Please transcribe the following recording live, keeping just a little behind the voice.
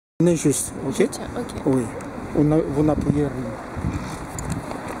On est juste, ok? Ok. Oui. Vous n'appuyez rien.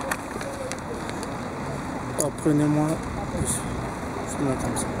 Prenez-moi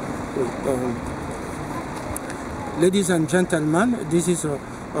comme ça. Oui. Ladies and gentlemen, this is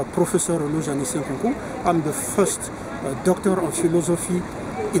Professor Nkounkou. I'm the first Doctor of Philosophy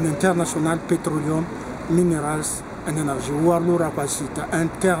in International Petroleum, Minerals and Energy. Warlo Rapacita,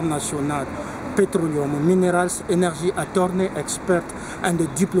 International Petroleum, Minerals, Energy Attorney, Expert and the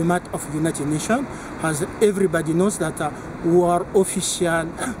Diplomat of United Nations. As everybody knows that we are official,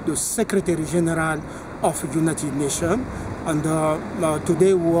 the Secretary General of United Nations. And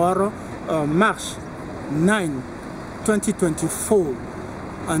today we are March 9, 2024.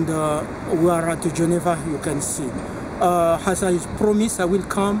 And we are at Geneva, you can see. As I promised, I will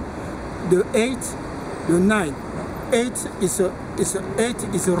come the 8th, the 9th. 8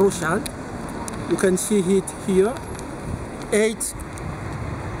 is Rochelle. You can see it here. 8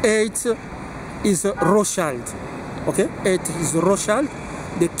 is Rothschild. Okay, 8 is Rothschild.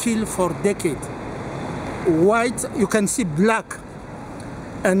 They kill for decades. White, you can see black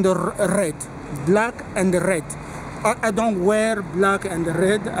and red. Black and red. I don't wear black and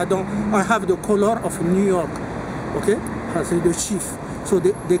red. I have the color of New York. Okay, as the chief. So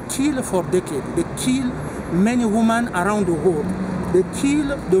they kill for decades. They kill many women around the world. They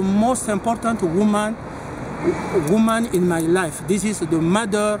kill the most important woman in my life. This is the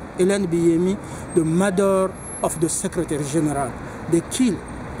mother, Hélène Biyemi, the mother of the Secretary General. They kill,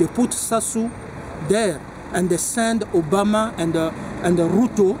 they put Sassou there, and they send Obama and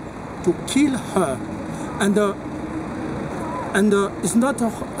Ruto to kill her. And it's not,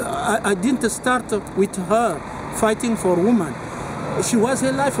 I didn't start with her fighting for women. She was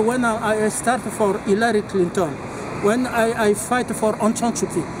alive when I started for Hillary Clinton. When I fight for Aung San Suu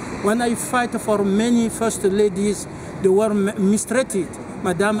Kyi, when I fight for many first ladies, they were mistreated.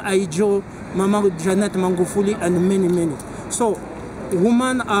 Madame Aijo, Mama Janet Mangufuli, and many. So,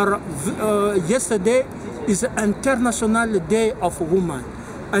 women are, yesterday is International Day of Women,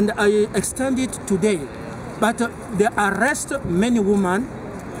 and I extend it today. But they arrest many women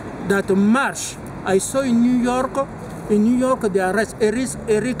that march. I saw in New York they arrest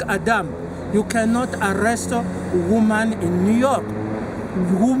Eric Adam. You cannot arrest a woman in New York.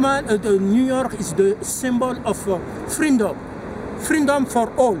 New York is the symbol of freedom. Freedom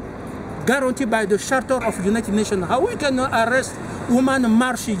for all, guaranteed by the Charter of the United Nations. How we can arrest women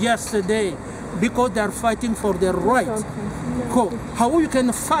march yesterday because they are fighting for their rights? How you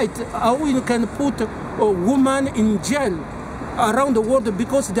can fight, how you can put a woman in jail around the world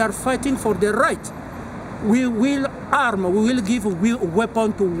because they are fighting for their rights? We will arm, we will give a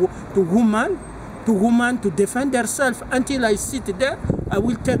weapon to women to defend themselves. Until I sit there, I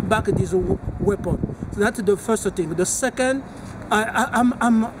will take back this weapon. So that's the first thing. The second,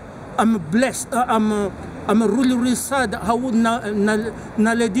 I'm blessed. I'm really sad how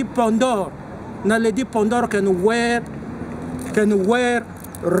Naledi Pandor can wear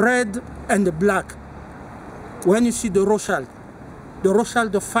red and black. When you see the Rothschild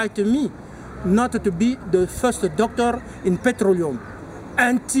fight me, not to be the first doctor in petroleum,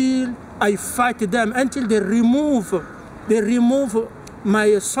 until I fight them, until they remove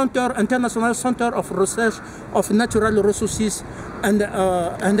my center, International Center of Research of Natural Resources and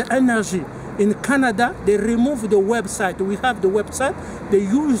Energy in Canada. They remove the website. We have the website. They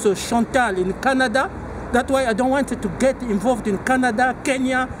use Chantal in Canada. That's why I don't want to get involved in Canada,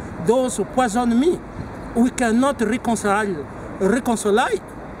 Kenya. Those who poison me. We cannot reconcile.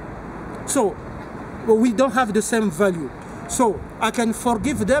 So we don't have the same value. So I can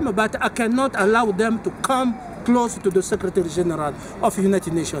forgive them, but I cannot allow them to come close to the Secretary General of the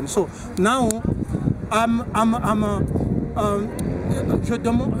United Nations. So now je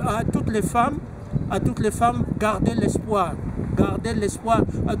demande à toutes les femmes, gardez l'espoir.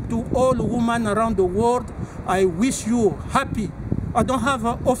 To all women around the world, I wish you happy. I don't have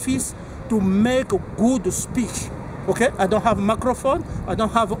an office to make a good speech. Okay, I don't have a microphone, I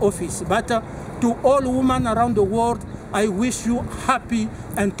don't have an office. But to all women around the world, I wish you happy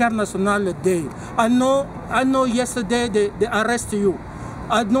International Day. I know yesterday they arrested you.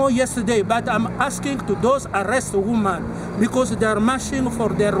 I know yesterday, but I'm asking to those arrested women because they are marching for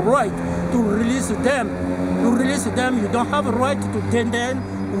their right to release them. To release them, you don't have a right to detain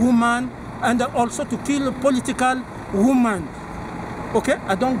women and also to kill political women. Okay,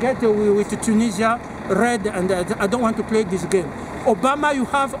 I don't get with Tunisia, red, and I don't want to play this game. Obama, you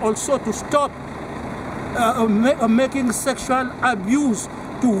have also to stop making sexual abuse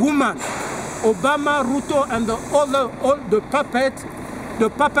to women. Obama, Ruto, and all the puppet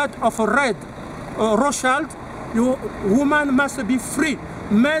of red, Rothschild, women must be free.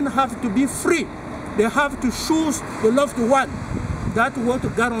 Men have to be free. They have to choose the loved one. That what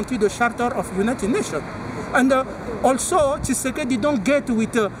guarantee the Charter of United Nations. And also, Tshisekedi don't get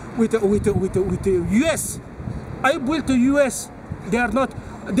with the US. I built the US. They are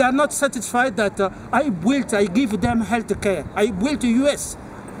not satisfied that I give them health care. I built the US.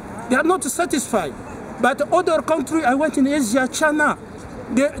 They are not satisfied. But other countries, I went in Asia, China,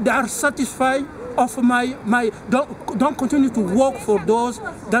 they are satisfied of don't continue to work for those,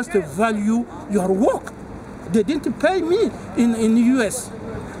 that's the value your work. They didn't pay me in the US.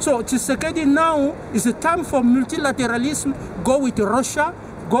 So Tshisekedi now is the time for multilateralism, go with Russia,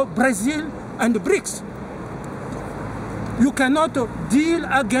 go Brazil and BRICS. You cannot deal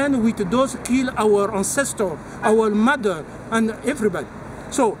again with those kill our ancestors, our mother and everybody.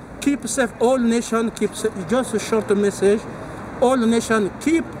 So keep safe, all nations keep safe. Just a short message, all nations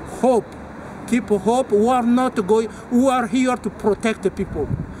keep hope. Keep hope. We are not going. We are here to protect the people.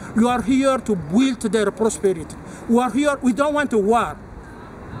 We are here to build their prosperity. We are here. We don't want a war.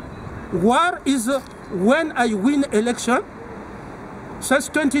 War is when I win election, since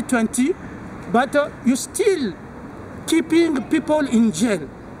 2020, but you still keeping people in jail.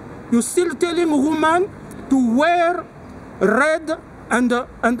 You still telling women to wear red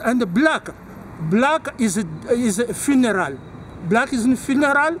and black. Black is a funeral. Black is a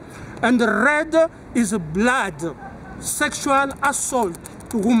funeral. And red is blood, sexual assault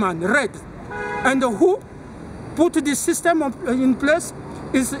to women, red. And who put this system in place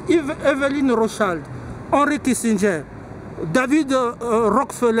is Evelyn Rothschild, Henry Kissinger, David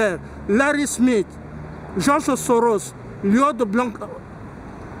Rockefeller, Larry Smith, George Soros, Lloyd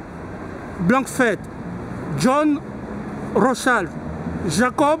Blankfeet, John Rothschild,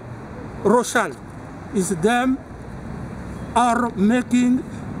 Jacob Rothschild. Is them are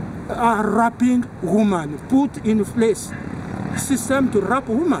wrapping women, put in place system to wrap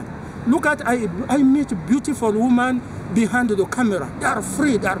women. Look at, I meet beautiful women behind the camera. They are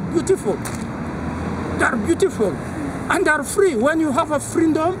free, they are beautiful. They are beautiful and they are free. When you have a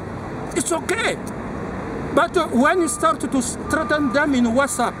freedom, it's okay. But when you start to threaten them in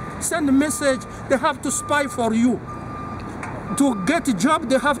WhatsApp, send a message, they have to spy for you. To get a job,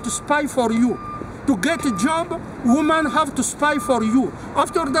 they have to spy for you. To get a job, women have to spy for you.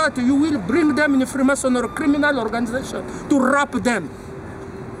 After that, you will bring them in a Freemasonry criminal organization to wrap them.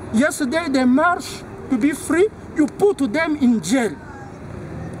 Yesterday, they marched to be free. You put them in jail.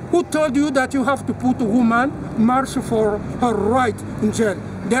 Who told you that you have to put a woman march for her right in jail?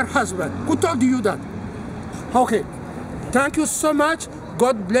 Their husband. Who told you that? Okay. Thank you so much.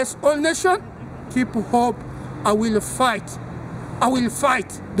 God bless all nations. Keep hope. I will fight. I will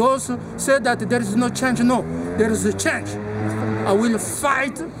fight. Those who say that there is no change, no, there is a change. I will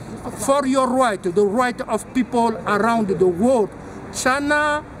fight for your right, the right of people around the world.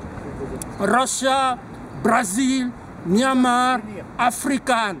 China, Russia, Brazil, Myanmar,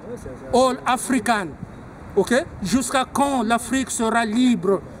 African, all African. Okay? Jusqu'à quand l'Afrique sera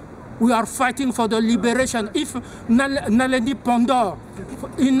libre? We are fighting for the liberation. If NALENDI PANDOR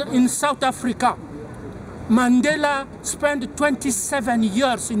in South Africa, Mandela spent 27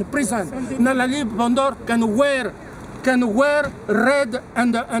 years in prison. NALENDI PANDOR can wear red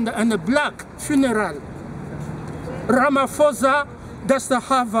and black funeral. Ramaphosa does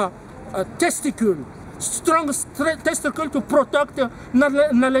have a testicle, strong testicle to protect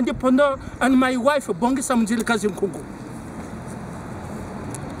NALENDI PANDOR and my wife BONGISA MZILIKAZI Nkounkou.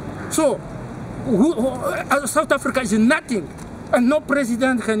 So, South Africa is nothing. And no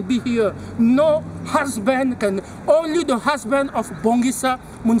president can be here. No husband can. Only the husband of Bongisa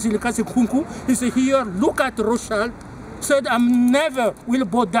MZILIKAZI Nkounkou is here. Look at Rothschild. Said, I never will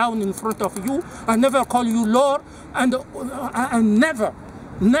bow down in front of you. I never call you Lord. And never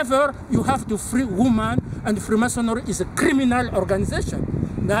you have to free woman. And Freemasonry is a criminal organization.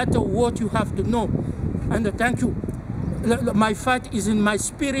 That's what you have to know. And thank you. My fight is in my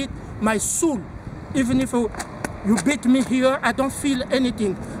spirit, my soul. Even if you beat me here, I don't feel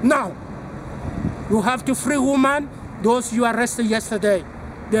anything. Now, you have to free women, those you arrested yesterday.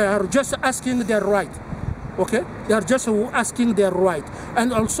 They are just asking their right. Okay? They are just asking their right.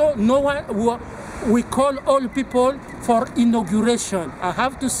 And also, no one, we call all people for inauguration. I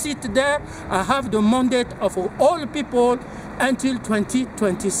have to sit there. I have the mandate of all people until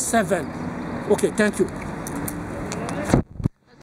 2027. Okay, thank you.